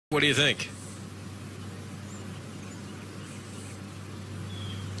What do you think?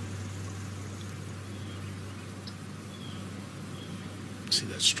 See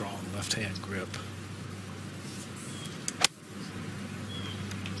that strong left-hand grip.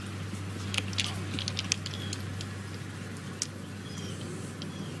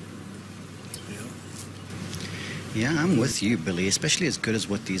 Yeah, I'm with you, Billy, especially as good as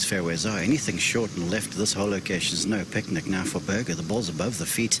what these fairways are. Anything short and left of this whole location is no picnic now for Berger. The ball's above the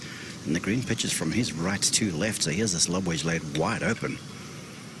feet, and the green pitches from his right to left, so here's this lob wedge laid wide open.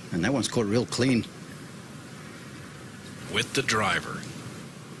 And that one's caught real clean. With the driver.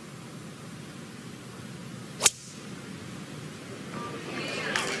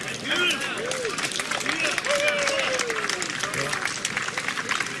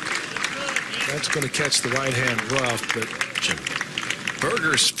 That's going to catch the right-hand rough, but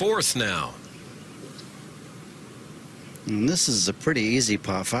Berger's fourth now. And this is a pretty easy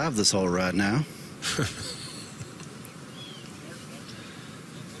par 5 this hole right now.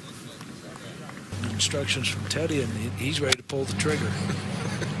 Instructions from Teddy, and he's ready to pull the trigger.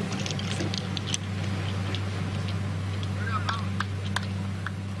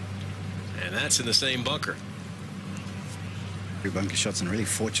 And that's in the same bunker. Three bunker shots and really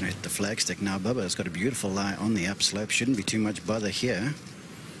fortunate at the flagstick. Now Bubba has got a beautiful lie on the upslope. Shouldn't be too much bother here.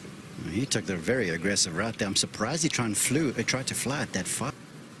 He took the very aggressive route there. I'm surprised he tried to fly it that far.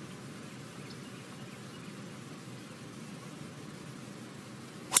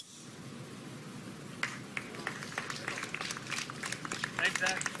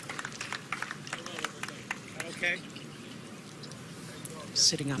 Okay.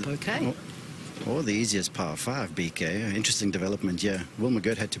 Sitting up okay. Or the easiest par 5, BK. Interesting development here. Will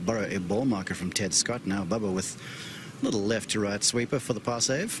McGirt had to borrow a ball marker from Ted Scott. Now Bubba with a little left to right sweeper for the par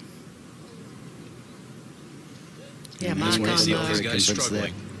save. Yeah, Mark on these guys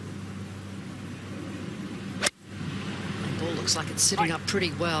struggling. The ball looks like it's sitting up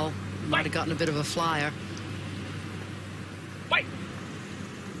pretty well. Might have gotten a bit of a flyer.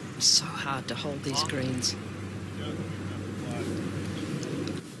 So hard to hold these greens.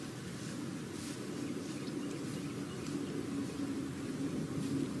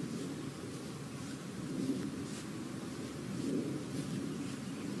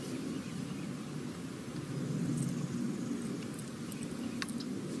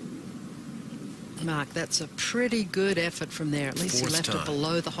 Mark, that's a pretty good effort from there. At least he left it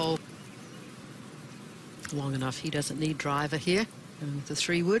below the hole long enough. He doesn't need driver here. And with the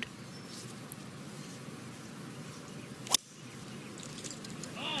 3-wood.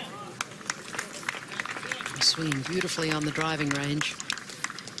 Swinging beautifully on the driving range.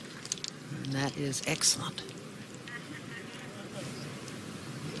 And that is excellent.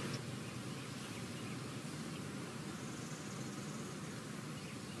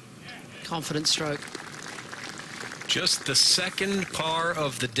 Confident stroke. Just the second par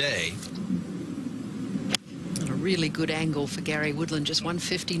of the day. And a really good angle for Gary Woodland, just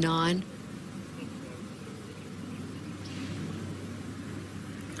 159.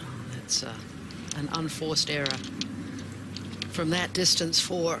 Oh, that's an unforced error from that distance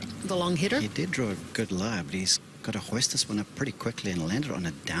for the long hitter. He did draw a good lie, but he's got to hoist this one up pretty quickly and land it on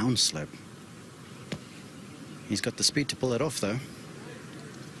a downslope. He's got the speed to pull it off, though.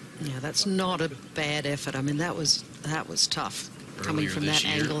 Yeah, that's not a bad effort. I mean, that was tough. Coming from that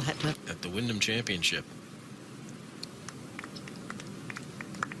angle, had to... at the Wyndham Championship.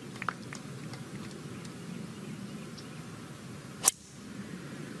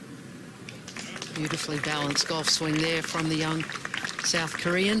 Beautifully balanced golf swing there from the young South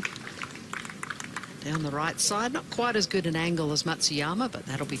Korean. Down the right side, not quite as good an angle as Matsuyama, but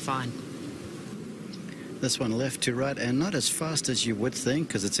that'll be fine. This one left to right, and not as fast as you would think,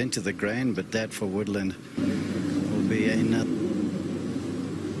 because it's into the grain, but that for Woodland will be another.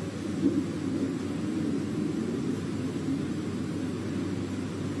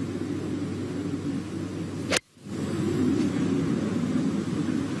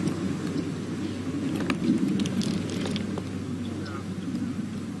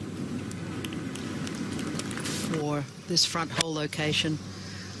 For this front hole location.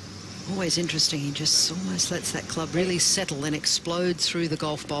 Always interesting, he just almost lets that club really settle and explode through the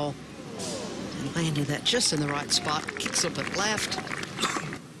golf ball. And landing that just in the right spot, kicks up it left.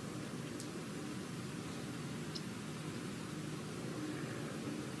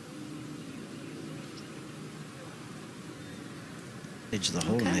 Edge of the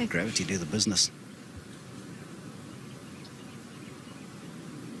hole and let gravity do the business.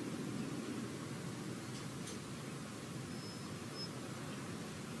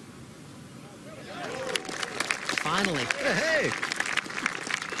 Finally. Hey!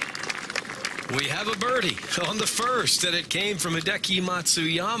 We have a birdie on the first, and it came from Hideki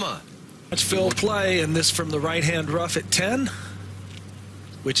Matsuyama. That's Phil play, and this from the right-hand rough at 10,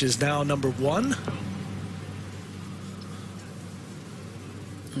 which is now number 1.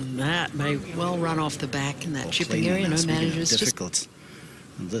 And that may well run off the back in that Well, chipping clean, area. No speaking of managers. Just difficult.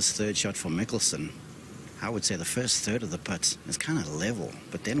 This third shot for Mickelson, I would say the first third of the putt is kind of level,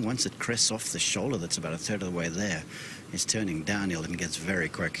 but then once it crests off the shoulder that's about a third of the way there, it's turning downhill and gets very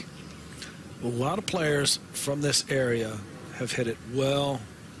quick. A lot of players from this area have hit it well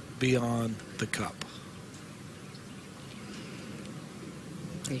beyond the cup.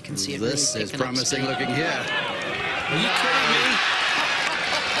 you can see it This really is picking up promising speed. looking here. Are you kidding me?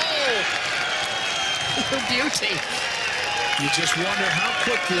 Oh, beauty. You just wonder how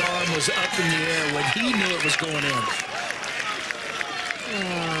quick the arm was up in the air when he knew it was going in.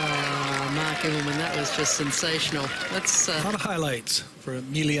 Oh, Mark Illman, that was just sensational. That's A lot of highlights for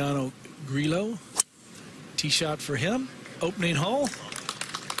Emiliano Grillo. Tee shot for him. Opening hole.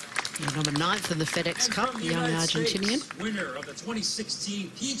 number 9th in the FedEx Cup, the young Argentinian. States, winner of the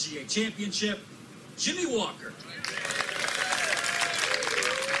 2016 PGA Championship, Jimmy Walker.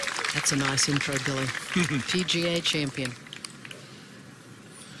 That's a nice intro, Billy. PGA champion.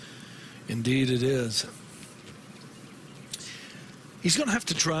 Indeed it is. He's going to have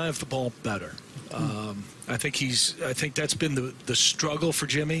to drive the ball better. I think that's been the struggle for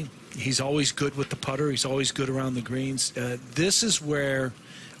Jimmy. He's always good with the putter. He's always good around the greens. This is where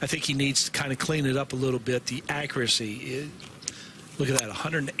I think he needs to kind of clean it up a little bit. The accuracy. Look at that,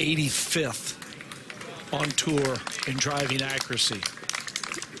 185th on tour in driving accuracy.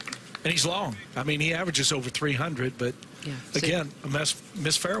 And he's long. I mean, he averages over 300, but Yeah. again, a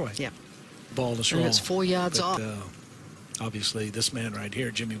missed fairway. Yeah. Ball is And wrong. it's 4 yards But, off. Obviously, this man right here,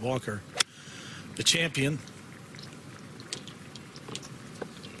 Jimmy Walker, the champion.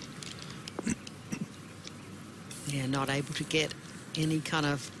 Yeah, not able to get any kind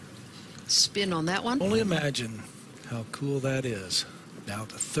of spin on that one. Only imagine how cool that is. Now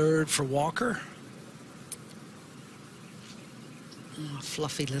the third for Walker. Oh,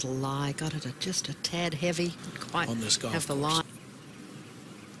 fluffy little lie. Got it just a tad heavy. Quite On this golf have the course. line.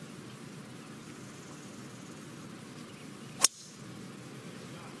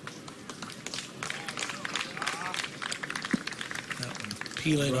 That one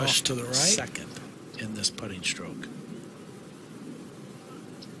peeling Brush off to the right. second In this putting stroke.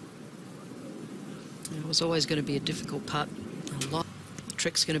 It was always going to be a difficult putt. A lot. The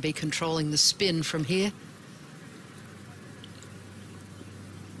trick's going to be controlling the spin from here.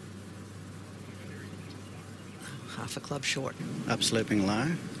 Half a club short. Upsloping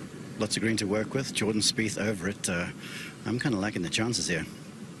lie. Lots of green to work with. Jordan Spieth over it. I'm kind of liking the chances here.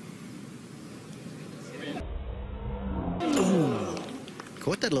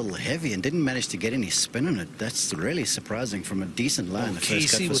 Caught that a little heavy and didn't manage to get any spin on it. That's really surprising from a decent lie in the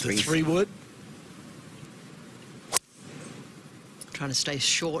first cut Casey for with a Spieth. 3-wood. Trying to stay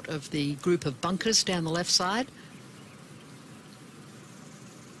short of the group of bunkers down the left side.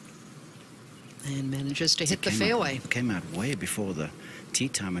 And manages to hit the fairway. Came out way before the tee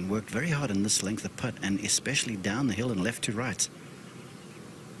time and worked very hard in this length of putt, and especially down the hill and left to right.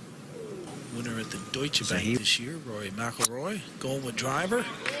 Winner at the Deutsche So Bank he- this year, Rory McIlroy, going with driver.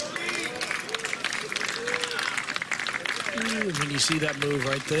 Ooh, when you see that move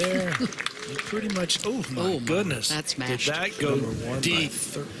right there, you pretty much, oh my goodness. That's Did mashed. that go Number 1 by deep?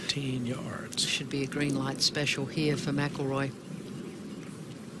 13 yards. Should be a green light special here for McIlroy.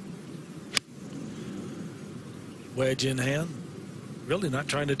 Wedge in hand. Really not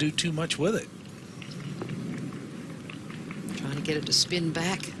trying to do too much with it. Trying to get it to spin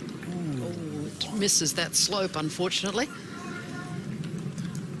back. Oh, it misses that slope, unfortunately.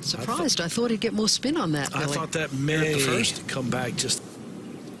 Surprised. I thought he'd get more spin on that, I Billy. thought that may come back just.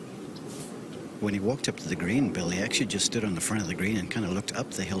 When he walked up to the green, Bill, he actually just stood on the front of the green and kind of looked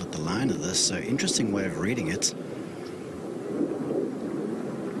up the hill at the line of this. So interesting way of reading it.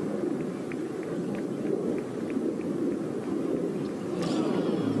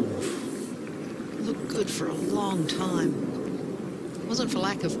 Looked good for a long time. Wasn't for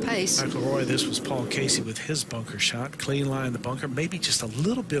lack of pace. McIlroy, this was Paul Casey with his bunker shot. Clean line in the bunker. Maybe just a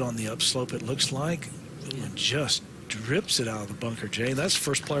little bit on the upslope, it looks like. And just drips it out of the bunker, Jay. That's the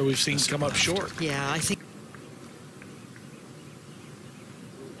first player we've seen come up short. Yeah, I think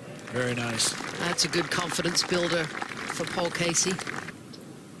Very nice. that's a good confidence builder for Paul Casey.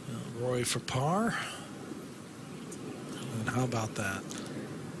 Rory for par. And how about that?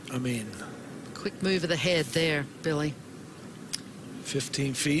 I mean, Quick move of the head there, Billy.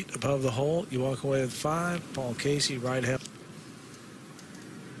 15 feet above the hole. You walk away with 5. Paul Casey, right hand.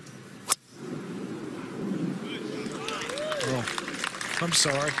 I'm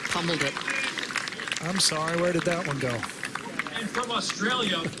sorry. Pummeled it. I'm sorry. Where did that one go? And from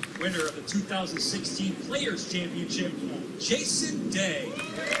Australia, winner of the 2016 Players Championship, Jason Day.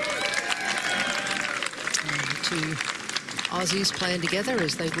 Two Aussies playing together,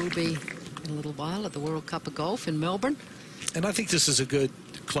 as they will be in a little while at the World Cup of Golf in Melbourne. And I think this is a good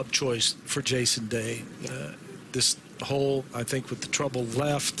club choice for Jason Day. This hole, I think, with the trouble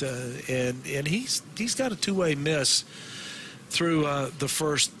left, and he's got a two-way miss through the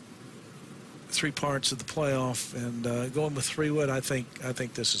first 3 parts of the playoff, and going with 3-wood, I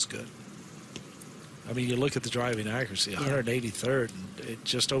think this is good. I mean, you look at the driving accuracy, 183rd, and it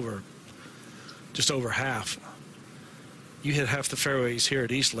just over half. You hit half the fairways here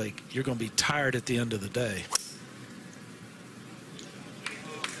at Eastlake, you're going to be tired at the end of the day.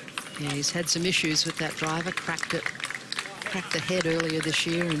 Yeah, he's had some issues with that driver. Cracked the head earlier this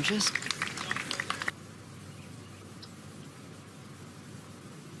year, and just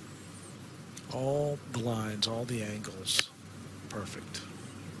all the lines, all the angles, perfect.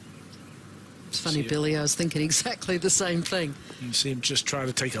 it's funny, Billy. I was thinking exactly the same thing. You can see him just try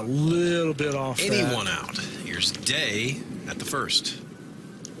to take a little bit off. Anyone out. Here's Day at the first.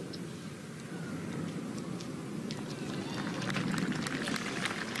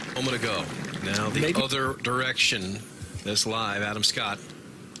 Moment to go. Now the other direction. This live, Adam Scott.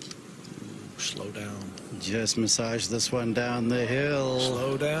 Slow down. Just massage this one down the hill.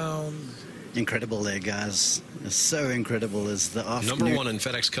 Slow down. Incredible there, guys. So incredible is the afternoon. Number 1 in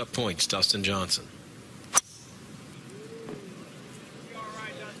FedEx Cup points, Dustin Johnson.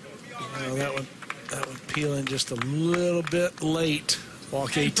 Well, that one peeling just a little bit late.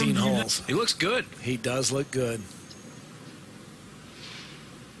 Walk 18 holes. He looks good. He does look good.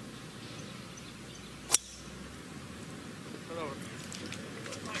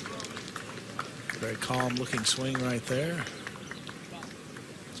 Very calm looking swing right there.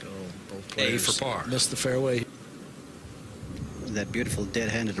 So both players A for par. Missed the fairway. That beautiful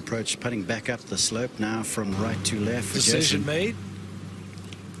dead-handed approach, putting back up the slope now from right to left. Decision made.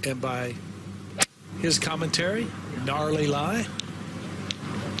 And by his commentary, gnarly lie.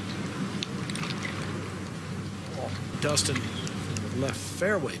 Dustin left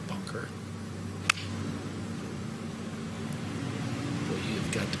fairway bunker. Boy,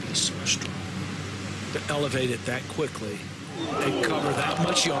 you've got to be so strong to elevate it that quickly and cover that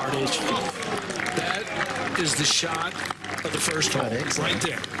much yardage. That is the shot of the first hole, right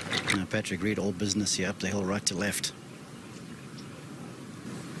there. Now Patrick Reed, all business here, up the hill, right to left.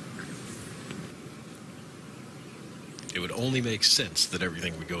 It would only make sense that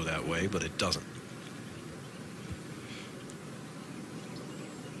everything would go that way, but it doesn't.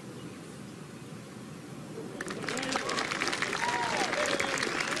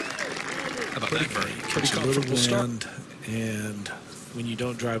 How about that birdie? Pretty comfortable start. And when you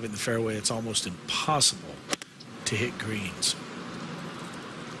don't drive in the fairway, it's almost impossible to hit greens.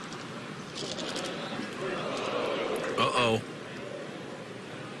 Uh-oh.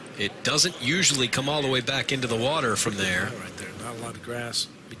 It doesn't usually come all the way back into the water from there. Right there. Not a lot of grass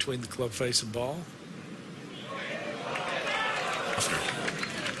between the club face and ball.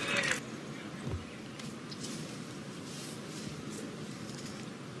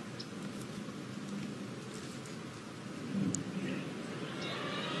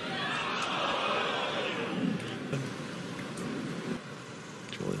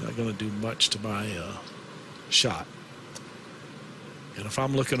 It's really not going to do much to my shot. And if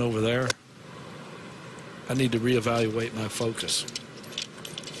I'm looking over there, I need to reevaluate my focus.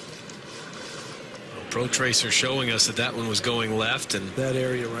 Pro Tracer showing us that that one was going left, and that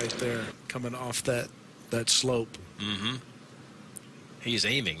area right there coming off that slope. Mm-hmm. He's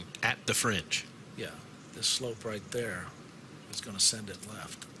aiming at the fringe. Yeah, this slope right there is going to send it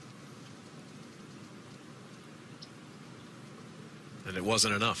left. And it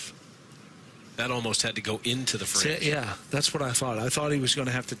wasn't enough. That almost had to go into the fringe. Yeah, that's what I thought. I thought he was going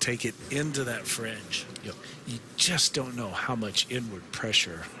to have to take it into that fringe. Yep. You just don't know how much inward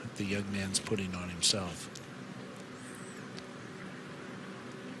pressure the young man's putting on himself.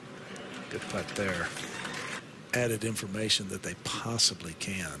 Good putt there. Added information that they possibly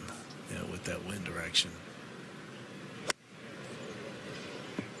can, with that wind direction.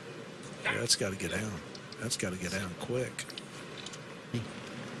 Yeah, that's got to get down. That's got to get down quick.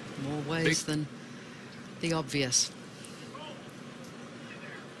 More ways than the obvious.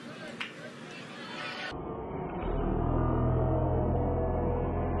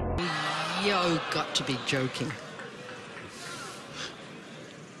 Yo, got to be joking.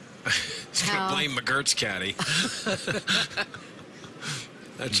 He's going to blame McGirt's caddy.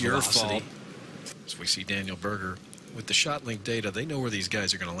 That's your fault. As we see Daniel Berger with the shot link data, they know where these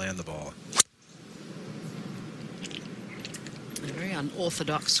guys are going to land the ball. A very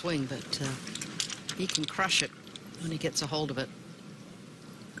unorthodox swing, but he can crush it when he gets a hold of it.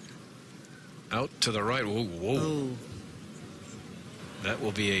 Out to the right. Whoa, whoa. Oh. That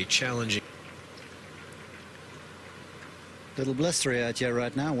will be a challenging. Little blistery out here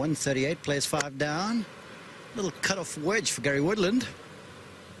right now. 138, plays 5 down. Little cut-off wedge for Gary Woodland.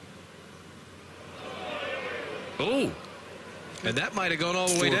 Oh, and that might have gone all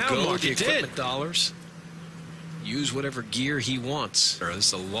the way down. Forgo Mark, the equipment dollars. Use whatever gear he wants. This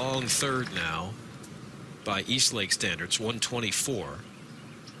is a long third now by Eastlake standards, 124.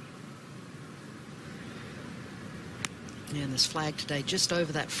 Yeah, and this flag today just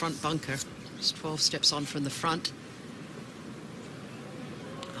over that front bunker. Just 12 steps on from the front.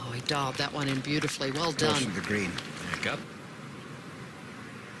 Oh, he dialed that one in beautifully. Well done. The green. Back up.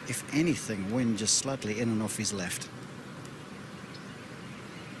 If anything, wind just slightly in and off his left.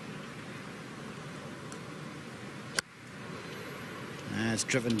 And it's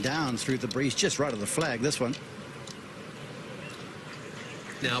driven down through the breeze, just right of the flag, this one.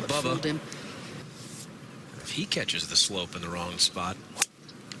 Now, But Bubba, fooled him. if he catches the slope in the wrong spot,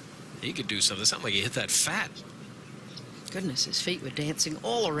 he could do something. It sounded like he hit that fat. Goodness, his feet were dancing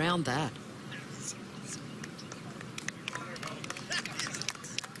all around that.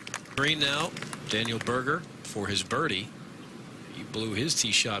 Green now, Daniel Berger for his birdie. He blew his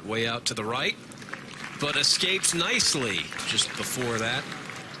tee shot way out to the right, but escapes nicely. Just before that,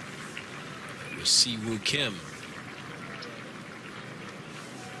 it was Siwoo Kim.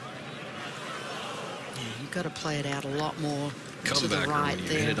 Yeah, you've got to play it out a lot more to the Comebacker right when you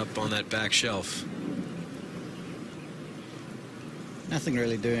there. hit it up on that back shelf. Nothing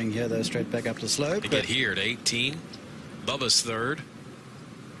really doing here, though, straight back up the slope. They get here at 18. Bubba's third.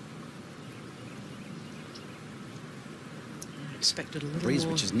 Expected a little breeze,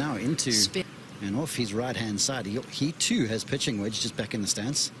 more which is now into spin. and off his right-hand side. He too has pitching wedge just back in the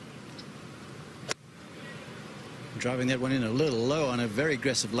stance. Driving that one in a little low on a very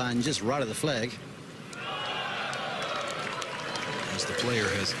aggressive line, just right of the flag. As the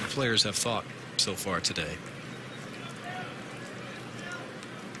players have thought so far today.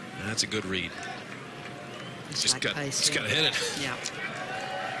 That's a good read. Just like got pace, to yeah. hit it. Yeah.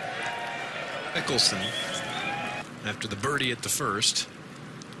 Mickelson after the birdie at the first.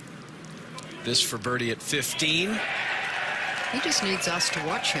 This for birdie at 15. He just needs us to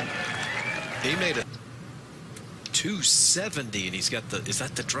watch him. He made a 270, and he's got the. Is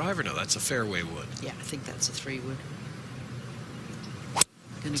that the driver? No, that's a fairway wood. Yeah, I think that's a 3-wood.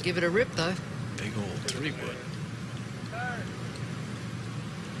 Going to give it a rip, though. Big old 3-wood.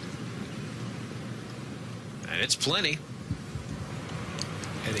 And it's plenty.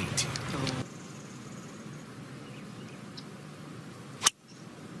 At 18. Oh.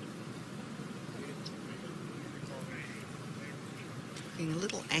 Looking a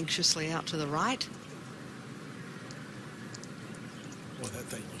little anxiously out to the right. Well, that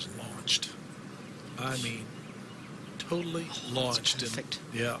thing was launched. I mean, totally launched. Perfect.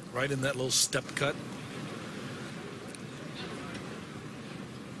 Yeah, right in that little step cut.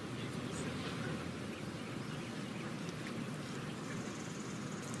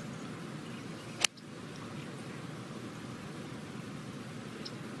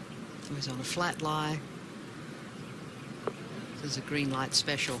 He's on a flat lie. There's a green light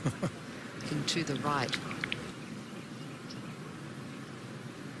special. Looking to the right.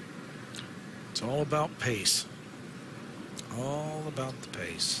 It's all about pace. All about the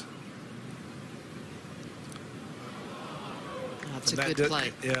pace. That's From a that good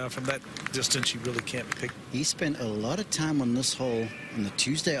play. Yeah, from that distance, you really can't pick. He spent a lot of time on this hole on the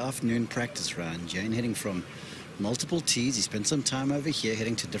Tuesday afternoon practice round. Jane hitting from multiple tees. He spent some time over here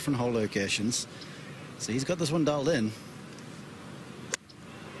heading to different hole locations. So he's got this one dialed in.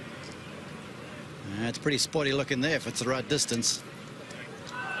 It's pretty sporty looking there if it's the right distance.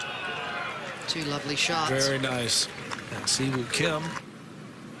 Two lovely shots. Very nice. And Siwoo Kim.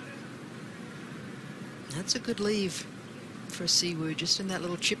 That's a good leave for Siwoo, just in that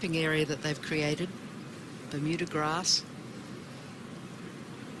little chipping area that they've created. Bermuda grass.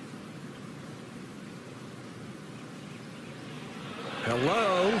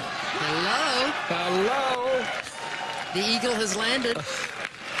 Hello. Hello. Hello. The eagle has landed.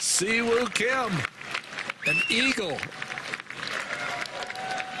 Siwoo Kim. An eagle.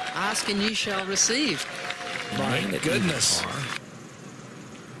 Ask and you shall receive. My goodness.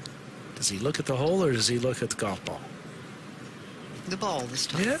 Does he look at the hole or does he look at the golf ball? The ball this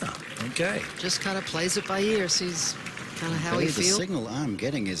time. Yeah. Okay. Just kind of plays it by ear. Sees kind of how Billy, he the feels. signal I'm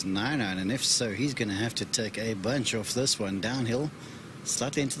getting is 9-iron, and if so, he's going to have to take a bunch off this one. Downhill,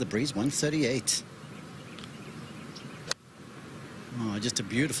 slightly into the breeze, 138. Oh, just a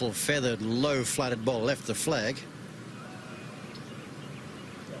beautiful feathered, low flighted ball left the flag.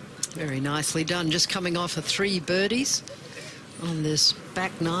 Very nicely done. Just coming off of 3 birdies on this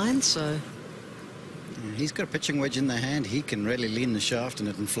back 9, so Yeah, he's got a pitching wedge in the hand. He can really lean the shaft in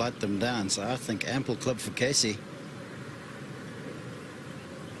it and flight them down. So I think ample club for Casey.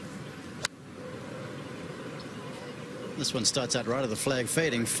 This one starts out right of the flag,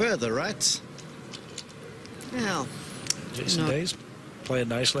 fading further right. well, Jason No. Day's playing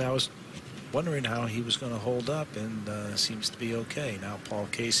nicely. I was wondering how he was going to hold up, and seems to be okay. Now Paul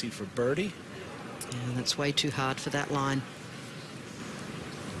Casey for birdie. yeah, that's way too hard for that line.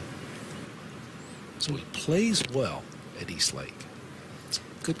 So he plays well at East Lake. It's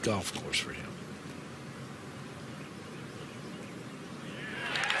a good golf course for him.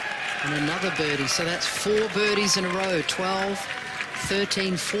 And another birdie, so that's 4 birdies in a row, 12,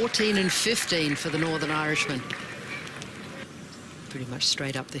 13, 14 and 15 for the Northern Irishman. Pretty much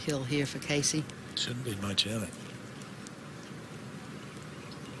straight up the hill here for Casey. Shouldn't be much in it.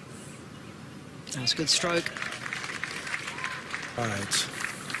 That was a good stroke. All right.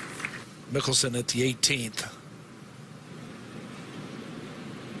 Mickelson at the 18th.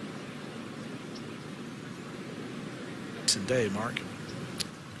 Today, Mark.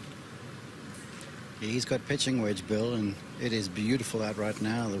 Yeah, he's got pitching wedge, Bill, and it is beautiful out right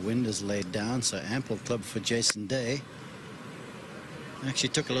now. The wind is laid down, so ample club for Jason Day. Actually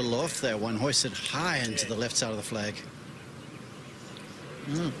took a little off there. One hoisted high into the left side of the flag.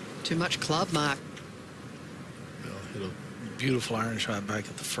 Too much club, Mark. Well, hit a beautiful iron shot back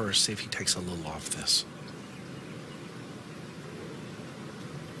at the first. See if he takes a little off this.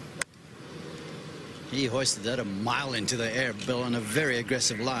 He hoisted that a mile into the air, Bill, on a very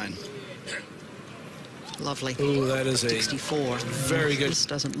aggressive line. Lovely. Ooh, that is a 64. very good. This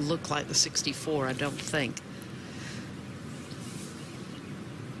doesn't look like the 64, I don't think.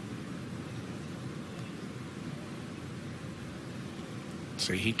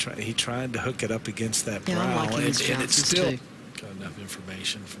 So he tried to hook it up against that Yeah, I'm brow, liking and his it's chances still too. got enough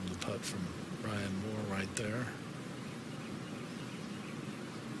information from the putt from Ryan Moore right there.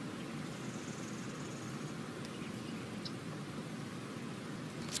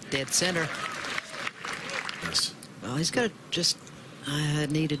 Dead center. Yes. Well, he's got to just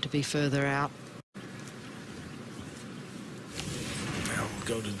needed to be further out. Now we'll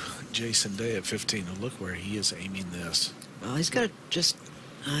go to Jason Day at 15 and look where he is aiming this. Well, he's got to just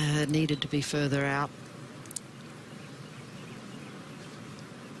needed to be further out.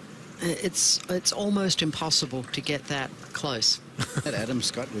 It's almost impossible to get that close. That Adam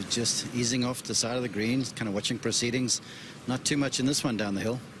Scott was just easing off the side of the green, kind of watching proceedings. Not too much in this one down the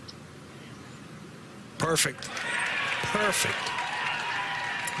hill. Perfect. Perfect.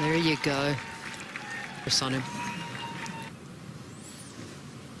 There you go. Press on him.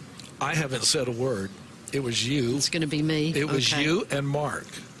 I haven't said a word. It was you. It's going to be me. It was Okay. you and Mark.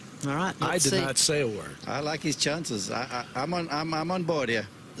 All right. I Let's did see. not say a word. I like his chances. I'm on board here.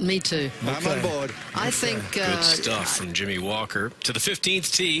 Me too. I'm on board. I think. Good stuff from Jimmy Walker. To the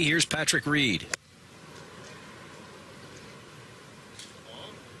 15th tee, here's Patrick Reed.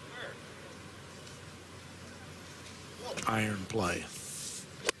 Iron play.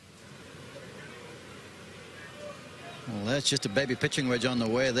 Well, that's just a baby pitching wedge on the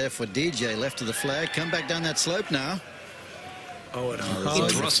way there for DJ. Left of the flag. Come back down that slope now. Oh, and Oh, And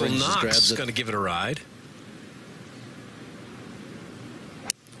the Russell fringe just Knox grabs is it. going to give it a ride.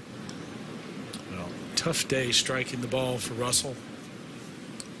 well, tough day striking the ball for Russell.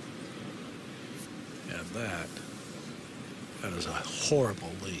 And that is a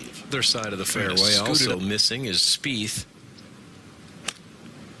horrible leave. Other side of the fairway Scooted also it. missing is Spieth.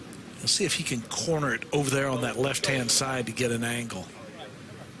 Let's see if he can corner it over there on that left-hand side to get an angle.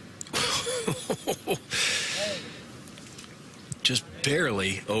 Just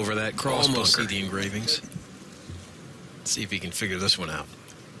barely over that cross Almost bunker. see See the engravings. See if he can figure this one out.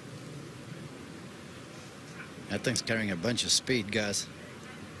 That thing's carrying a bunch of speed, guys.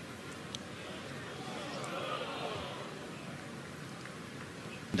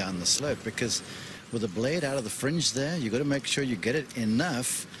 Down the slope, because with the blade out of the fringe there, you've got to make sure you get it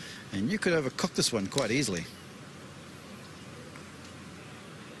enough, and you could overcook this one quite easily.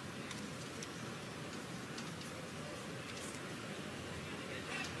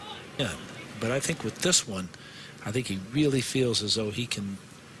 Yeah, but I think with this one, I think he really feels as though he can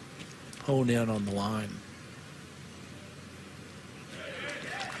hone in on the line.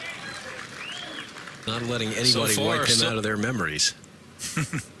 Not letting anybody wipe him out of their memories.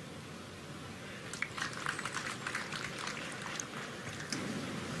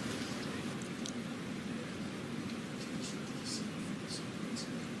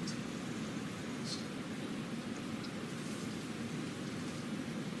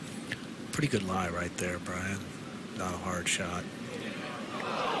 Pretty good lie right there, Brian. Not a hard shot.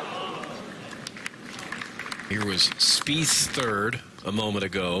 Here was Spieth's third a moment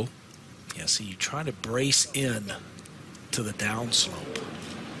ago. Yeah, see, you try to brace in to the downslope.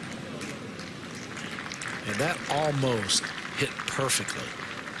 And that almost hit perfectly.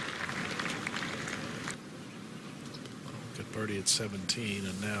 Good birdie at 17,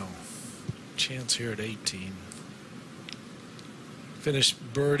 and now chance here at 18. Finish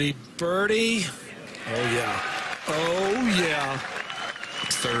birdie. Oh, yeah. Oh, yeah.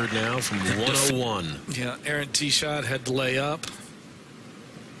 Third now from 101. Yeah, Aaron T-shot had to lay up.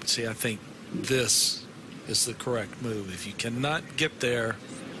 See, I think this is the correct move. If you cannot get there,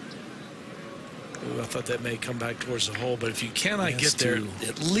 I thought that may come back towards the hole, but if you cannot get there,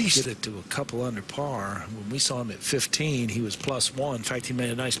 at least get it to a couple under par. When we saw him at 15, he was +1. In fact, he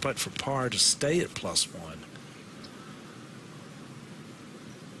made a nice putt for par to stay at +1.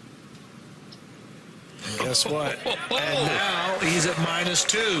 And guess what? And now he's at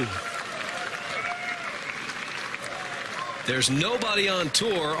 -2. There's nobody on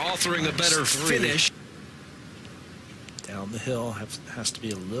tour offering a better finish. Down the hill, has to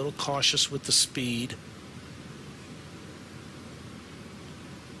be a little cautious with the speed.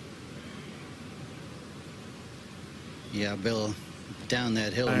 Yeah, Bill, down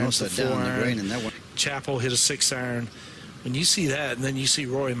that hill and also down the green, and that one. Chappell hit a 6-iron. When you see that, and then you see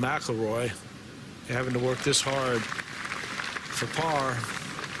Rory McIlroy having to work this hard for par,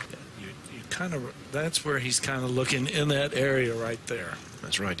 you kind of, that's where he's kind of looking in that area right there.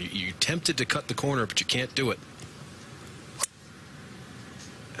 That's right. You tempted to cut the corner, but you can't do it.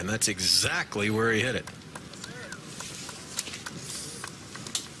 And that's exactly where he hit it.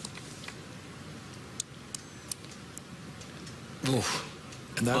 Oof.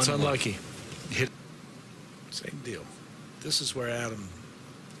 And that's unlucky. Hit. Same deal. This is where Adam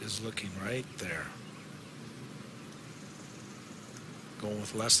is looking right there. Going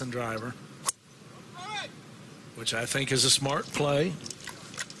with less than driver, which I think is a smart play,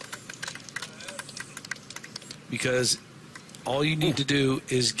 because all you need to do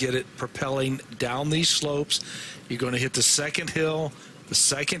is get it propelling down these slopes. You're going to hit the second hill, the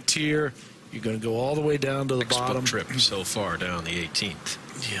second tier. You're going to go all the way down to the bottom. Trip so far down the 18th.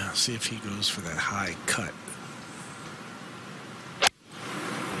 Yeah, see if he goes for that high cut.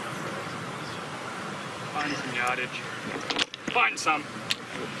 Find some yardage. Find some.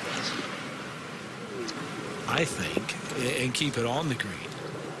 I think, and keep it on the green.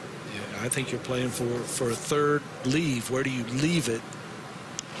 I think you're playing for a third leave. Where do you leave it?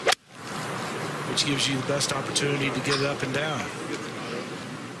 Which gives you the best opportunity to get it up and down.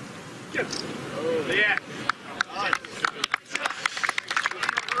 Yeah.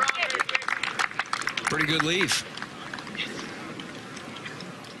 Pretty good leave.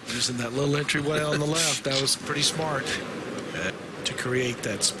 Using that little entryway on the left, that was pretty smart to create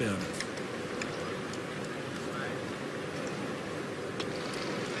that spin.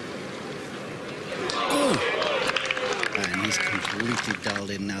 And he's completely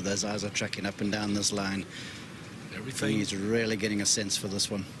dialed in now. Those eyes are tracking up and down this line. Everything. He's really getting a sense for this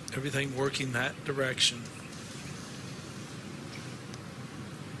one. Everything working that direction.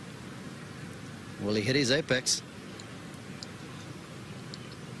 Will he hit his apex?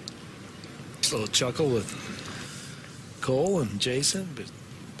 A little chuckle with Cole and Jason, but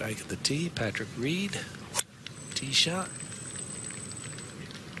back at the tee, Patrick Reed, tee shot.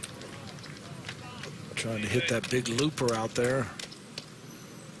 Trying to hit that big looper out there.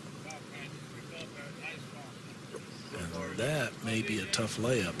 And that may be a tough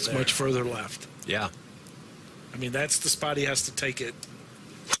layup. It's much further left. Yeah. I mean, that's the spot he has to take it.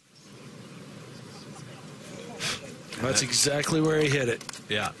 That's exactly where he hit it.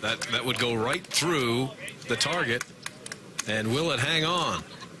 Yeah, that would go right through the target. And will it hang on?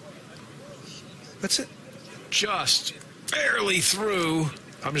 That's it. Just barely through.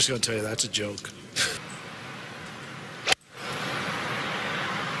 I'm just going to tell you, that's a joke.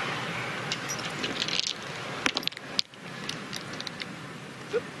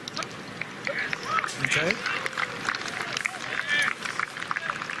 Okay.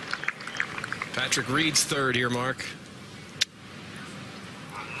 Patrick Reed's third here, Mark.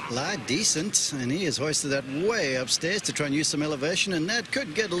 Lie decent, and he has hoisted that way upstairs to try and use some elevation, and that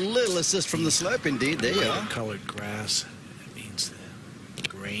could get a little assist from the slope. Indeed, there you are. Colored grass. It means the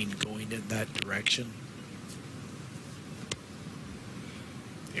grain going pointing in that direction.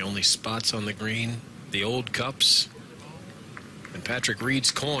 The only spots on the green, the old cups, and Patrick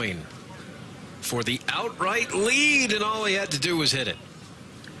Reed's coin for the outright lead, and all he had to do was hit it.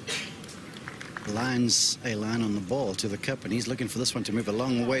 Lines a line on the ball to the cup, and he's looking for this one to move a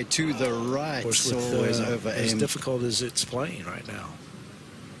long way to the right. Of course, with, always over as aim. difficult as it's playing right now.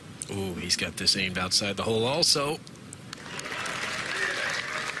 Ooh, he's got this aimed outside the hole also.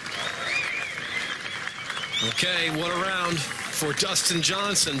 Okay, what a round for Dustin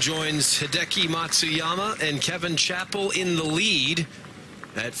Johnson. Joins Hideki Matsuyama and Kevin Chappell in the lead.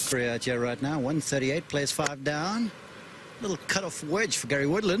 At Free out here right now, 138, plays 5 down. Little cut-off wedge for Gary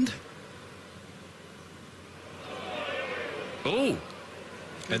Woodland. oh,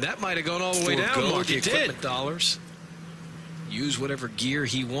 and that might have gone all the way down. Forgo Mark the equipment dollars. Use whatever gear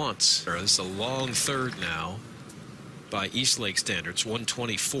he wants. This is a long third now by Eastlake standards,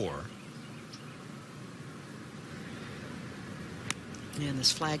 124. Yeah, and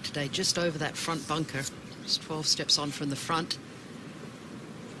this flag today just over that front bunker. Just 12 steps on from the front.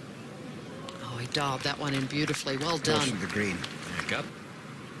 Oh, he dialed that one in beautifully. Well Portion done. of the green. Back up.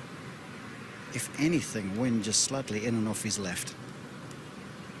 If anything, wind just slightly in and off his left.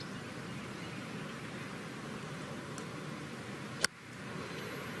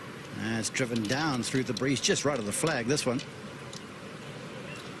 And it's driven down through the breeze, just right of the flag, this one.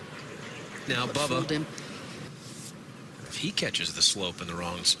 Now Fooled Bubba, him. if he catches the slope in the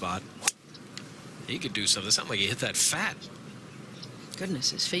wrong spot, he could do something. It's not like he hit that fat.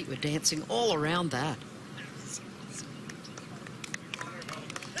 Goodness, his feet were dancing all around that.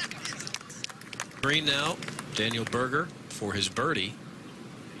 Green now, Daniel Berger for his birdie.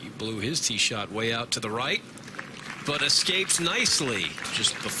 He blew his tee shot way out to the right, but escapes nicely.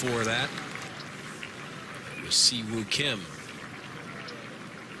 Just before that, it was Siwoo Kim.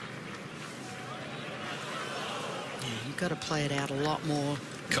 Yeah, you've got to play it out a lot more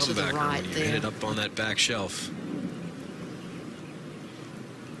to the Comebacker right when you there. hit it up on that back shelf.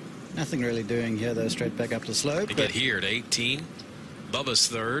 Nothing really doing here, though, straight back up the slope. They but get here at 18. Bubba's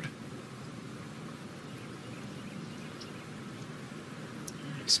third.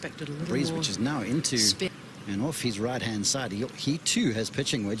 Expected a little breeze, more which is now into spin. and off his right-hand side. He too has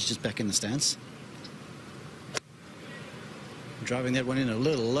pitching wedge just back in the stance. Driving that one in a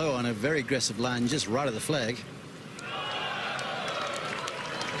little low on a very aggressive line, just right of the flag.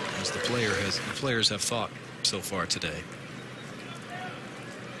 As the players have thought so far today.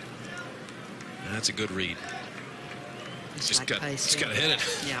 And that's a good read. Just like got pace, to hit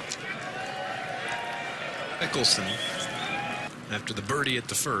it. Yeah. Mickelson after the birdie at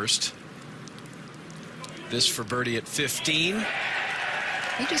the first. This for birdie at 15.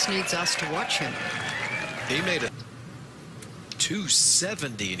 He just needs us to watch him. He made it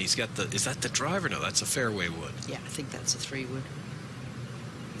 270, and he's got the, is that the driver? No, that's a fairway wood. Yeah, I think that's a 3-wood.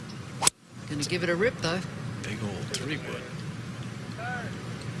 Going to give it a rip, though. Big old 3-wood.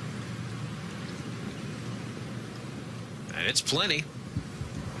 And it's plenty.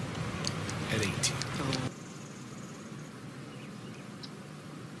 At 18. Oh.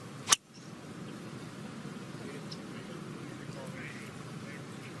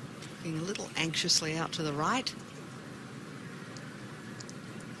 Looking a little anxiously out to the right.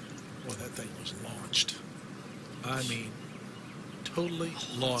 Well, that thing was launched. I mean, totally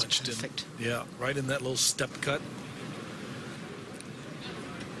launched. Perfect. And, yeah, right in that little step cut.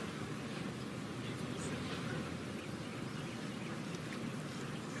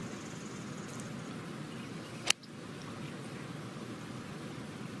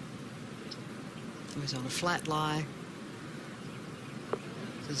 He was on a flat lie.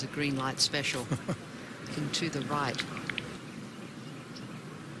 There's a green light special. Looking to the right.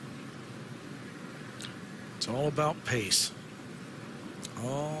 It's all about pace.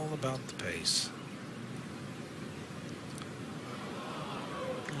 All about the pace.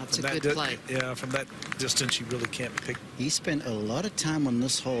 That's a From good that play. Yeah, from that distance, you really can't pick. He spent a lot of time on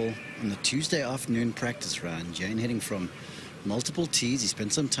this hole on the Tuesday afternoon practice round. Jane hitting from multiple tees. He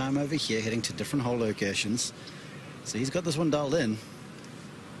spent some time over here heading to different hole locations. So he's got this one dialed in.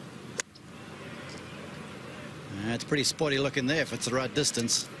 It's pretty sporty looking there if it's the right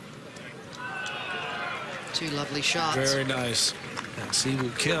distance. Two lovely shots. Very nice. And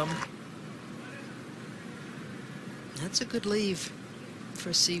Siwoo Kim. That's a good leave for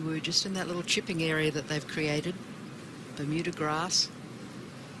Siwoo, just in that little chipping area that they've created. Bermuda grass.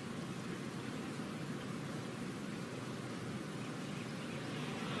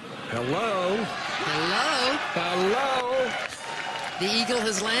 Hello. Hello. Hello. The eagle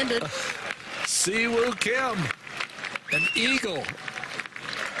has landed. Siwoo Kim. An eagle.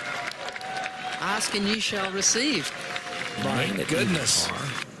 Ask and you shall receive. My goodness.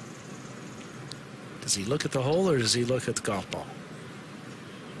 Does he look at the hole or does he look at the golf ball?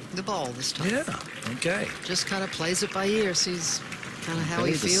 The ball this time. Yeah, okay. Just kind of plays it by ear, sees kind of how he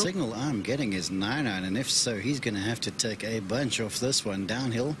Billy, the feels. signal I'm getting is 9-iron, and if so, he's going to have to take a bunch off this one.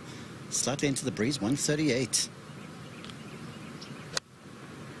 Downhill, slightly into the breeze, 138.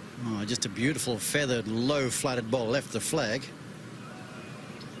 Oh, just a beautiful feathered, low-flighted ball left the flag.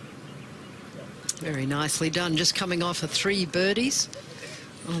 Very nicely done. Just coming off of 3 birdies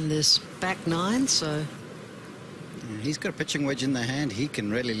on this back 9, so... Yeah, he's got a pitching wedge in the hand. He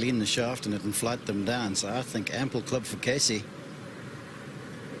can really lean the shaft in it and flight them down, so I think ample club for Casey.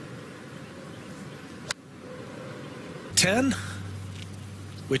 10,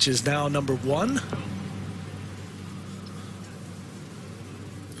 which is now number 1.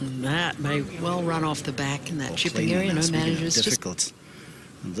 And that may well run off the back in that Well, chipping clean area. now. No Speaking of managers. Just difficult.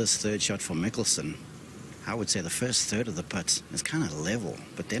 This third shot for Mickelson, I would say the first third of the putt is kind of level,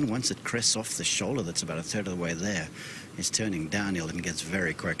 but then once it crests off the shoulder that's about a third of the way there, it's turning downhill and gets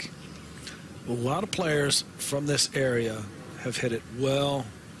very quick. A lot of players from this area have hit it well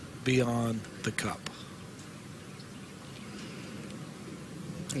beyond the cup.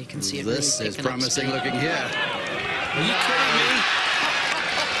 you can see it This really is picking up promising speed. looking here. Are you kidding me?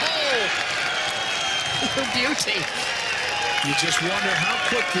 Beauty. You just wonder how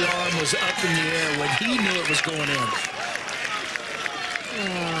quick the arm was up in the air when he knew it was going in.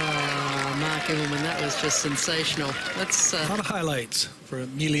 Mark Immelman, that was just sensational. That's A lot of highlights for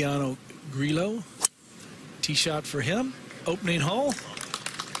Emiliano Grillo. Tee shot for him. Opening hole.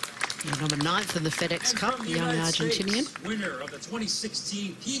 number 9th in the FedEx Cup, the young United Argentinian. States, winner of the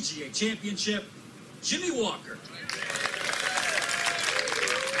 2016 PGA Championship, Jimmy Walker.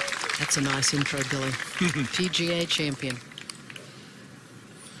 That's a nice intro, Billy. PGA champion.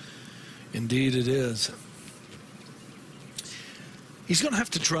 Indeed it is. He's going to have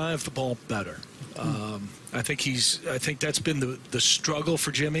to drive the ball better. I think that's been the struggle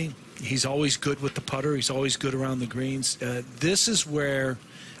for Jimmy. He's always good with the putter. He's always good around the greens. This is where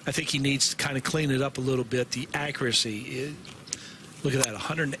I think he needs to kind of clean it up a little bit. The accuracy. Look at that,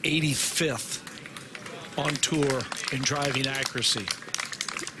 185th on tour in driving accuracy.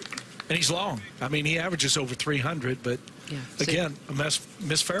 And he's long. I mean, he averages over 300, but Yeah. again, a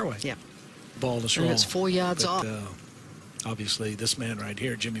missed fairway. Yeah. Ball is And wrong. it's 4 yards off. Obviously, this man right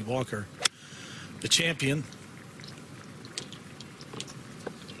here, Jimmy Walker, the champion.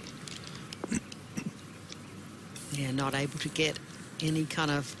 Yeah, not able to get any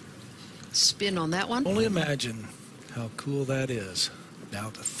kind of spin on that one. Only imagine how cool that is. Now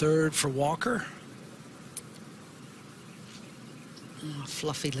the 3rd for Walker. Oh,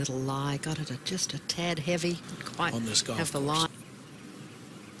 fluffy little lie. Got it just a tad heavy. Quite On this golf have the course. line.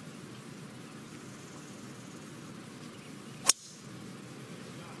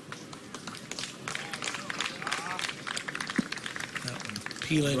 That one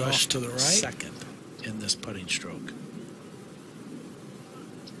peeling Rush off to the right. 2nd in this putting stroke.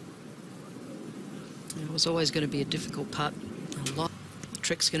 It was always going to be a difficult putt. A lot. The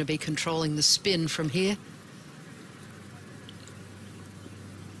trick's going to be controlling the spin from here.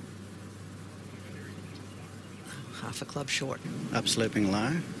 Half a club short. Upsloping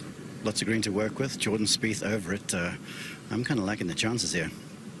lie. Lots of green to work with. Jordan Spieth over it. I'm kind of liking the chances here.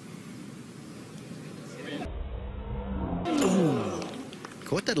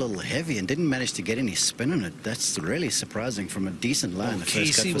 Caught that a little heavy and didn't manage to get any spin on it. That's really surprising from a decent lie in the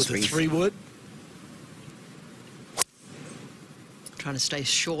first cut Casey for with a Spieth. 3-wood. Trying to stay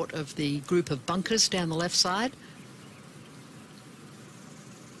short of the group of bunkers down the left side.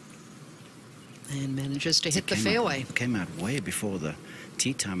 And manages to hit the fairway. Came out way before the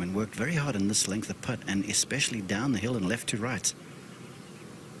tee time and worked very hard in this length of putt, and especially down the hill and left to right.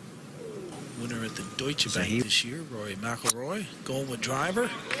 Winner at the Deutsche So Bank he- this year, Rory McIlroy, going with driver.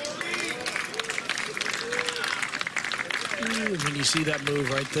 Ooh, when you see that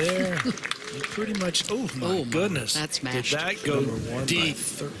move right there, you pretty much, oh my goodness. that's mashed. Did that go Number 1 by deep?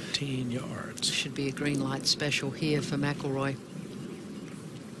 13 yards. Should be a green light special here for McIlroy.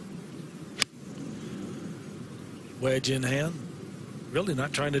 Wedge in hand. Really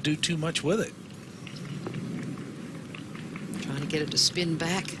not trying to do too much with it. Trying to get it to spin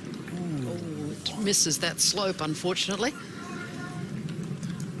back. Oh, it misses that slope, unfortunately.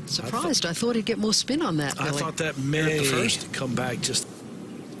 Surprised. I thought he'd get more spin on that, Billy. I thought that may At the first. come back just.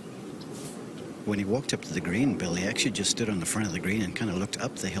 When he walked up to the green, Bill, he actually just stood on the front of the green and kind of looked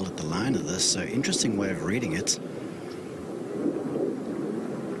up the hill at the line of this. So interesting way of reading it.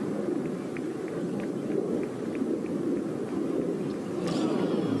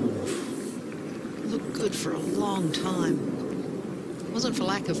 long time. It wasn't for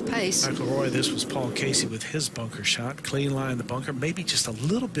lack of pace. McElroy, this was Paul Casey with his bunker shot. Clean line in the bunker, maybe just a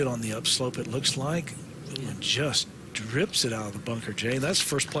little bit on the upslope, it looks like. And just drips it out of the bunker, Jay. That's the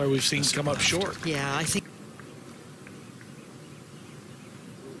first player we've seen come up short. Yeah, I think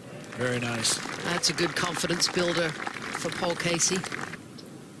very nice. that's a good confidence builder for Paul Casey.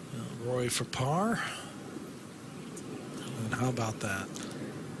 Rory for par. And how about that?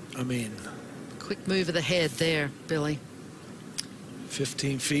 I mean, Quick move of the head there, Billy.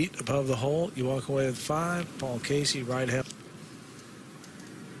 15 feet above the hole. You walk away with 5. Paul Casey, right hand.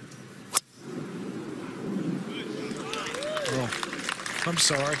 Oh, I'm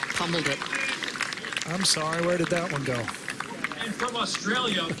sorry. Pummeled it. I'm sorry. Where did that one go? And from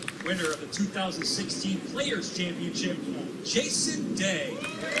Australia, winner of the 2016 Players Championship, Jason Day.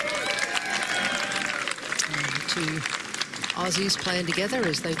 Two Aussies playing together,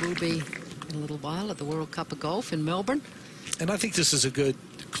 as they will be in a little while at the World Cup of Golf in Melbourne. And I think this is a good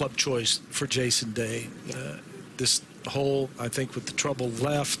club choice for Jason Day. This hole, I think, with the trouble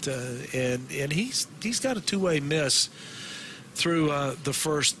left, and he's got a two-way miss through the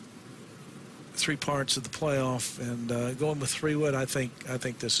first 3 parts of the playoff, and going with 3-wood, I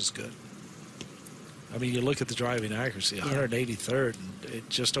think this is good. I mean, you look at the driving accuracy, 183rd, and it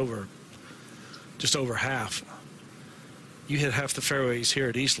just over half. You hit half the fairways here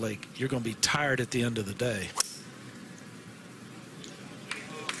at Eastlake, you're going to be tired at the end of the day.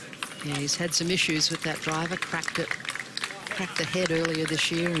 Yeah, he's had some issues with that driver. Cracked the head earlier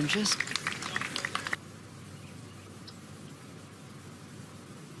this year, and just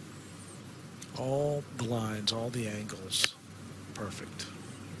all the lines, all the angles, perfect.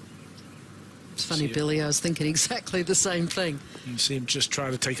 it's funny, Billy. I was thinking exactly the same thing. You see him just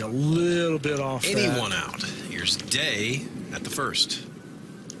try to take a little bit off Anyone out. Here's Day at the first.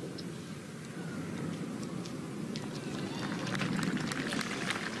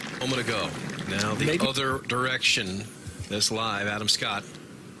 Moment ago. Now the other direction. This live, Adam Scott.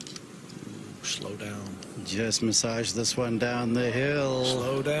 Slow down. Just massage this one down the hill.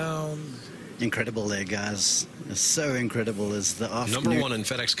 Slow down. Incredible there, guys. So incredible is the afternoon. Number 1 in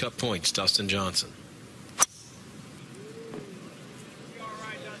FedEx Cup points, Dustin Johnson.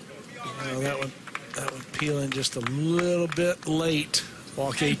 That one peeling just a little bit late.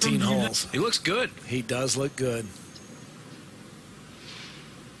 Walk 18 holes. He looks good. He does look good.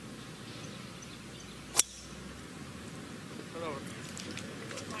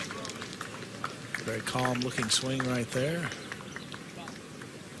 Very calm looking swing right there.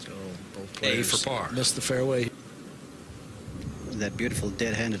 So both players A for par. Missed the fairway. That beautiful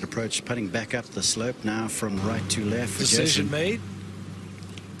dead-handed approach, putting back up the slope now from right to left. Decision made.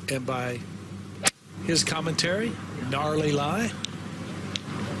 And by his commentary, gnarly lie.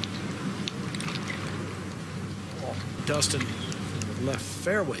 Dustin, left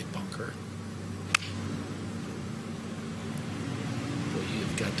fairway bunker. Boy,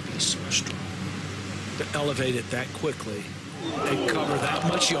 you've got to be so strong to elevate it that quickly and cover that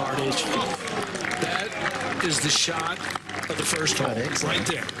much yardage. That is the shot of the first hole, right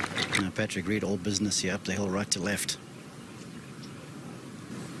there. Now Patrick Reed, all business here, up the hill, right to left.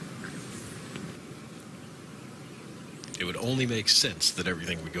 It would only make sense that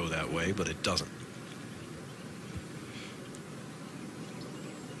everything would go that way, but it doesn't.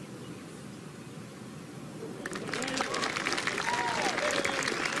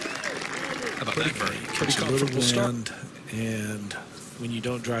 How about that birdie? Pretty comfortable start. And when you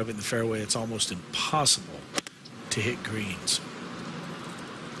don't drive it in the fairway, it's almost impossible to hit greens.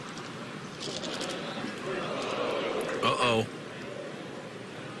 Uh-oh.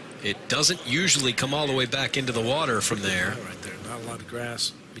 It doesn't usually come all the way back into the water from there. Right there. Not a lot of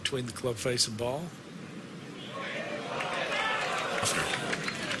grass between the club face and ball. It's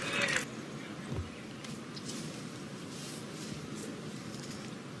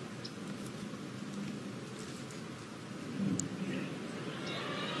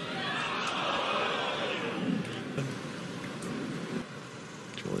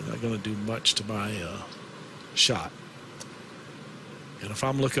really not going to do much to my shot. And if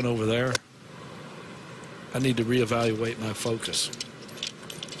I'm looking over there, I need to reevaluate my focus.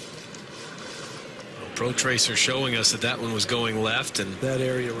 Pro Tracer showing us that that one was going left, and That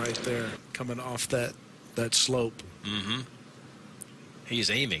area right there, coming off that slope. mm-hmm. He's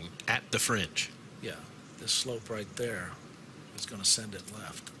aiming at the fringe. Yeah, this slope right there is going to send it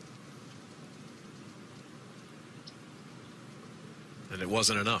left. And it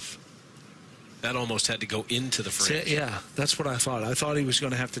wasn't enough. That almost had to go into the fringe. Yeah, that's what I thought. I thought he was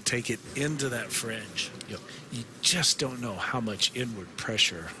going to have to take it into that fringe. Yep. You just don't know how much inward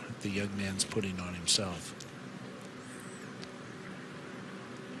pressure the young man's putting on himself.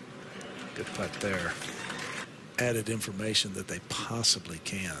 Good putt there. Added information that they possibly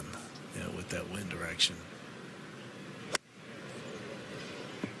can, you know, with that wind direction.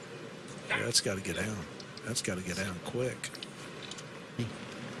 Yeah, that's got to get down. That's got to get down quick.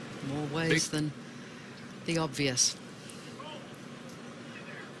 More ways than the obvious.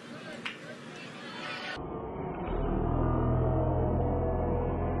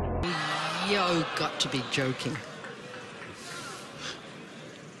 Yo, got to be joking.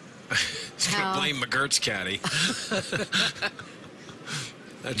 He's going to blame McGirt's caddy.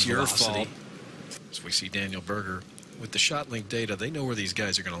 That's your fault. As we see Daniel Berger with the shot link data, they know where these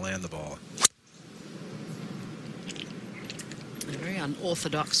guys are going to land the ball. A very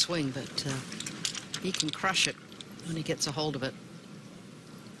unorthodox swing, but he can crush it when he gets a hold of it.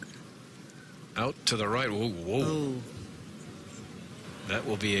 Out to the right. Whoa, whoa. Oh. That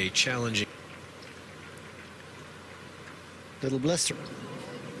will be a challenging. Little blister.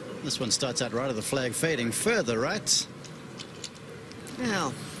 This one starts out right of the flag, fading further right.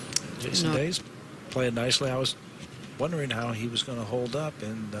 Well, Jason Day's playing nicely. I was wondering how he was going to hold up,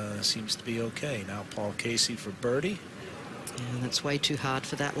 and seems to be okay. Now Paul Casey for birdie. yeah, that's way too hard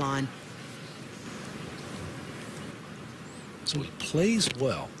for that line. So he plays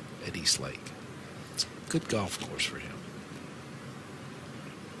well at East Lake. It's a good golf course for him.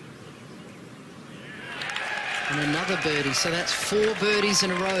 And another birdie, so that's 4 birdies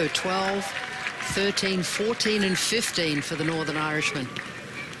in a row. 12, 13, 14 and 15 for the Northern Irishman.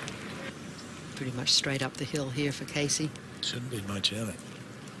 Pretty much straight up the hill here for Casey. Shouldn't be much in it.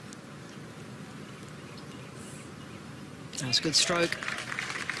 That was a good stroke.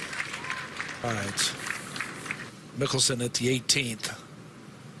 All right. Mickelson at the 18th.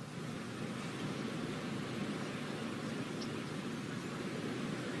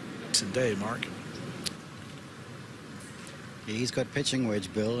 Today, Mark. Yeah, he's got pitching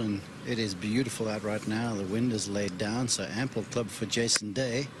wedge, Bill, and it is beautiful out right now. The wind is laid down, so ample club for Jason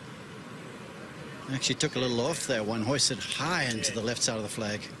Day. Actually took a little off there. One hoisted high into the left side of the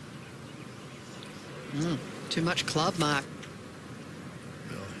flag. Too much club, Mark.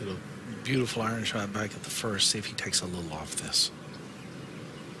 Well, hit a beautiful iron shot back at the first. See if he takes a little off this.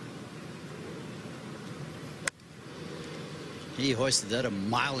 He hoisted that a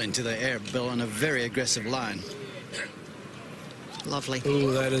mile into the air, Bill, on a very aggressive line. Lovely.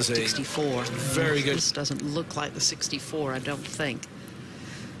 Ooh, that is a 64. very good. This doesn't look like the 64, I don't think.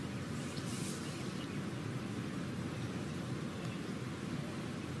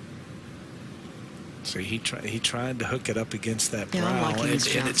 So he tried to hook it up against that Yeah, brow, I'm liking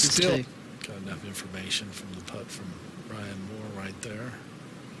his and it's chances still too. got enough information from the putt from Ryan Moore right there.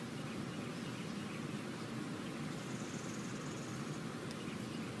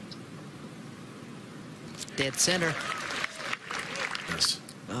 Dead center. Yes.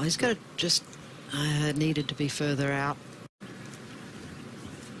 Well, he's got to just needed to be further out.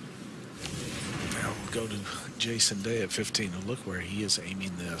 Now we'll go to Jason Day at 15 and look where he is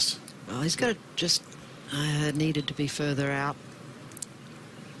aiming this. Well, he's got to just needed to be further out.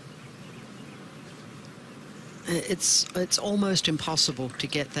 It's almost impossible to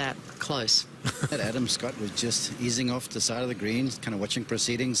get that close. That Adam Scott was just easing off the side of the green, kind of watching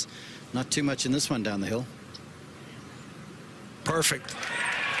proceedings. Not too much in this one down the hill. Perfect.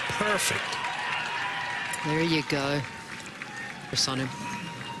 Perfect. There you go. Press on him.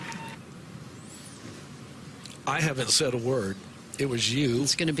 I haven't said a word. It was you.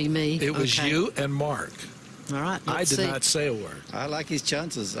 It's going to be me. It was Okay. you and Mark. All right. I did see. not say a word. I like his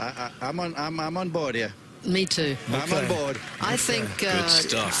chances. I'm on board here. Me too. I'm on board. I think. Good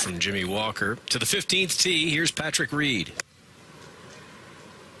stuff from Jimmy Walker. To the 15th tee, here's Patrick Reed.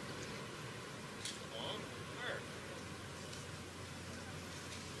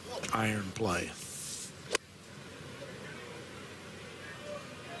 Iron play.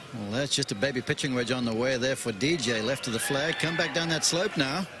 Well, that's just a baby pitching wedge on the way there for DJ. Left of the flag. Come back down that slope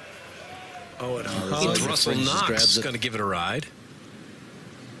now. Oh, it Oh, Russell Fringe just Knox grabs is it. going to give it a ride.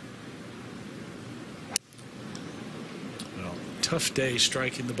 Well, tough day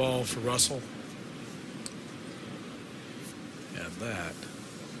striking the ball for Russell. And that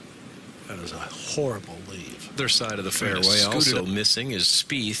is a horrible leave. Other side of the fairway Scooted also up. missing is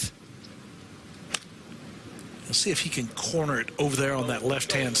Spieth. Let's see if he can corner it over there on that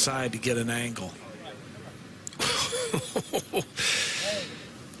left-hand side to get an angle.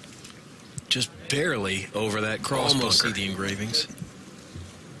 Just barely over that cross bunker. Almost. See the engravings.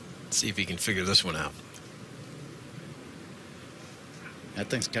 Let's see if he can figure this one out. That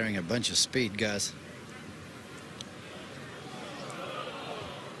thing's carrying a bunch of speed, guys.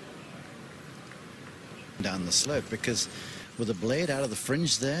 Down the slope, because with the blade out of the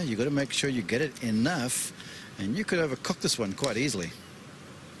fringe there. You've got to make sure you get it enough, and you could overcook this one quite easily.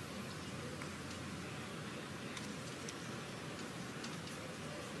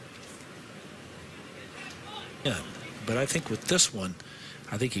 Yeah, but I think with this one,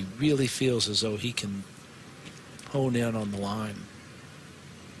 I think he really feels as though he can hone in on the line.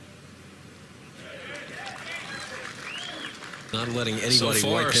 Not letting anybody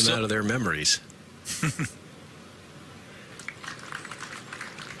wipe him out of their memories.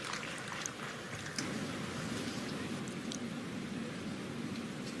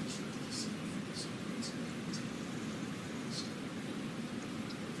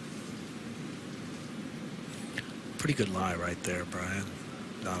 Pretty good lie right there, Brian.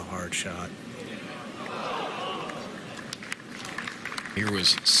 Not a hard shot. Here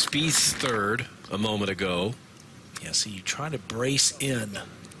was Spieth's third a moment ago. Yeah, see, you try to brace in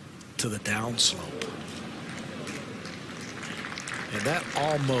to the downslope. And that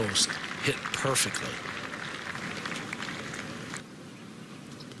almost hit perfectly.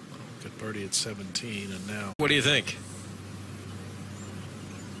 Good birdie at 17, and now. What do you think?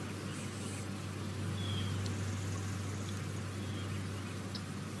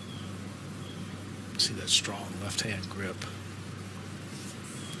 See that strong left-hand grip.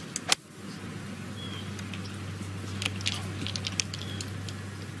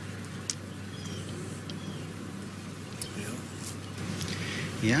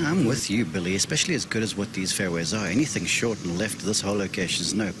 Yeah, I'm with you, Billy, especially as good as what these fairways are. Anything short and left of this whole location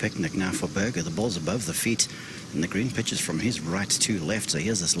is no picnic now for Berger. The ball's above the feet, and the green pitches from his right to left, so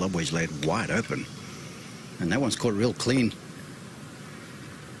here's this lob wedge laid wide open. And that one's caught real clean.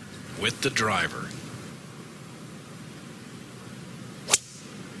 With the driver.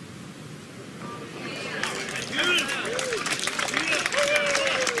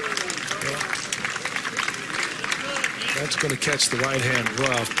 That's going to catch the right-hand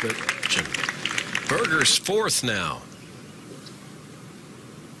rough, but Berger's fourth now.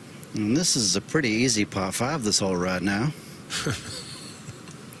 And this is a pretty easy par 5 this hole right now.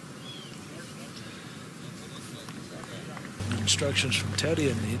 Instructions from Teddy,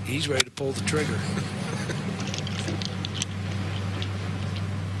 and he's ready to pull the trigger.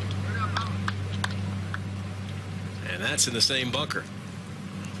 And that's in the same bunker.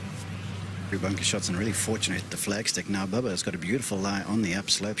 Bunker shots, and really fortunate at the flagstick. Now Bubba has got a beautiful lie on the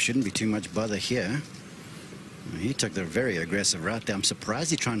upslope. Shouldn't be too much bother here. He took the very aggressive route there. I'm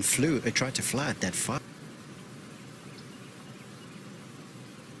surprised he tried to fly it that far.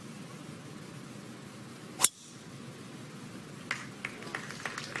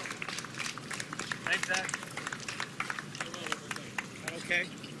 Thanks, Zach. Okay.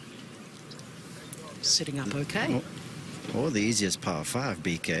 Sitting up okay. Or the easiest par 5,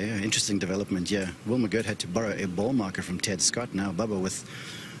 BK. Interesting development here. Will McGirt had to borrow a ball marker from Ted Scott. Now Bubba with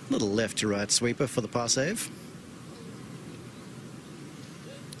a little left to right sweeper for the par save.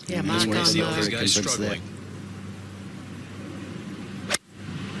 Yeah, and Mark on These guys convinced struggling. The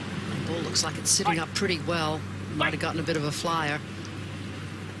ball looks like it's sitting up pretty well. Might have gotten a bit of a flyer.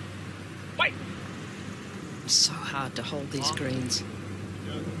 Wait. So hard to hold these greens.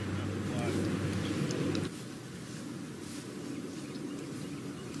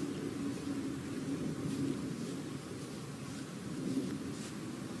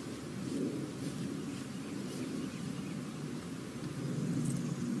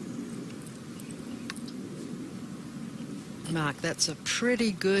 Mark, that's a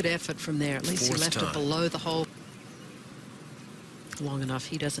pretty good effort from there. At least he left it below the hole long enough.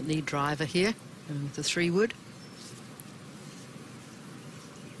 He doesn't need driver here. And with the 3-wood.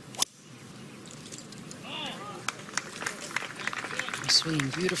 Swinging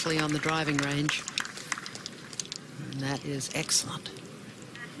beautifully on the driving range. And that is excellent.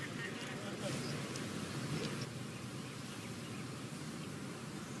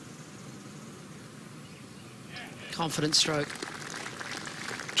 Confident stroke.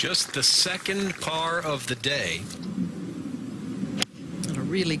 Just the second par of the day. And a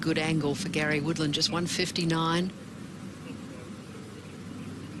really good angle for Gary Woodland, just 159.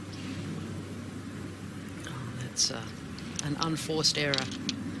 Oh, that's an unforced error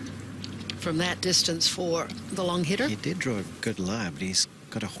from that distance for the long hitter. He did draw a good lie, but he's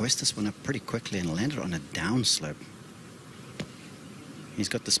got to hoist this one up pretty quickly and land it on a downslope. He's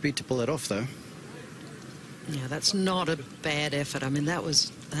got the speed to pull it off, though. Yeah, that's not a bad effort. I mean, that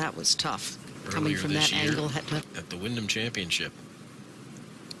was tough. Coming from that angle, had to at the Wyndham Championship.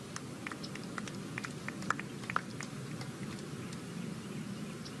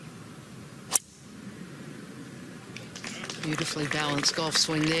 beautifully balanced golf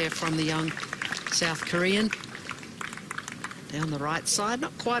swing there from the young South Korean. Down the right side,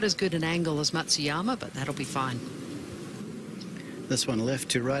 not quite as good an angle as Matsuyama, but that'll be fine. This one left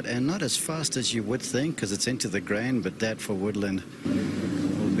to right, and not as fast as you would think, because it's into the grain, but that for Woodland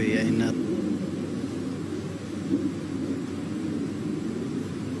will be another.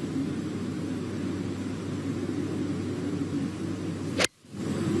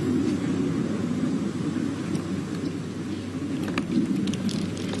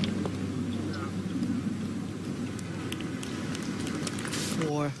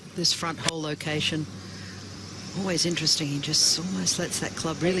 For this front hole location, always interesting. He just almost lets that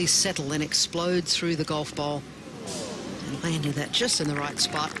club really settle and explode through the golf ball. And landed that just in the right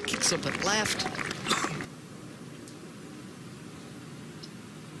spot. Kicks up it left.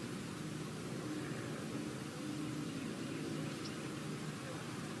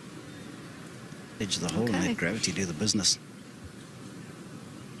 Edge of the hole and let gravity do the business.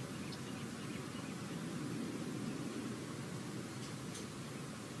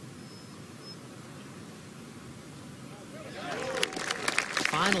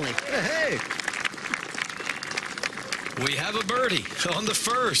 Finally. Hey! We have a birdie on the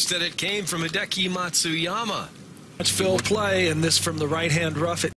first, and it came from Hideki Matsuyama. That's Phil play, and this from the right-hand rough.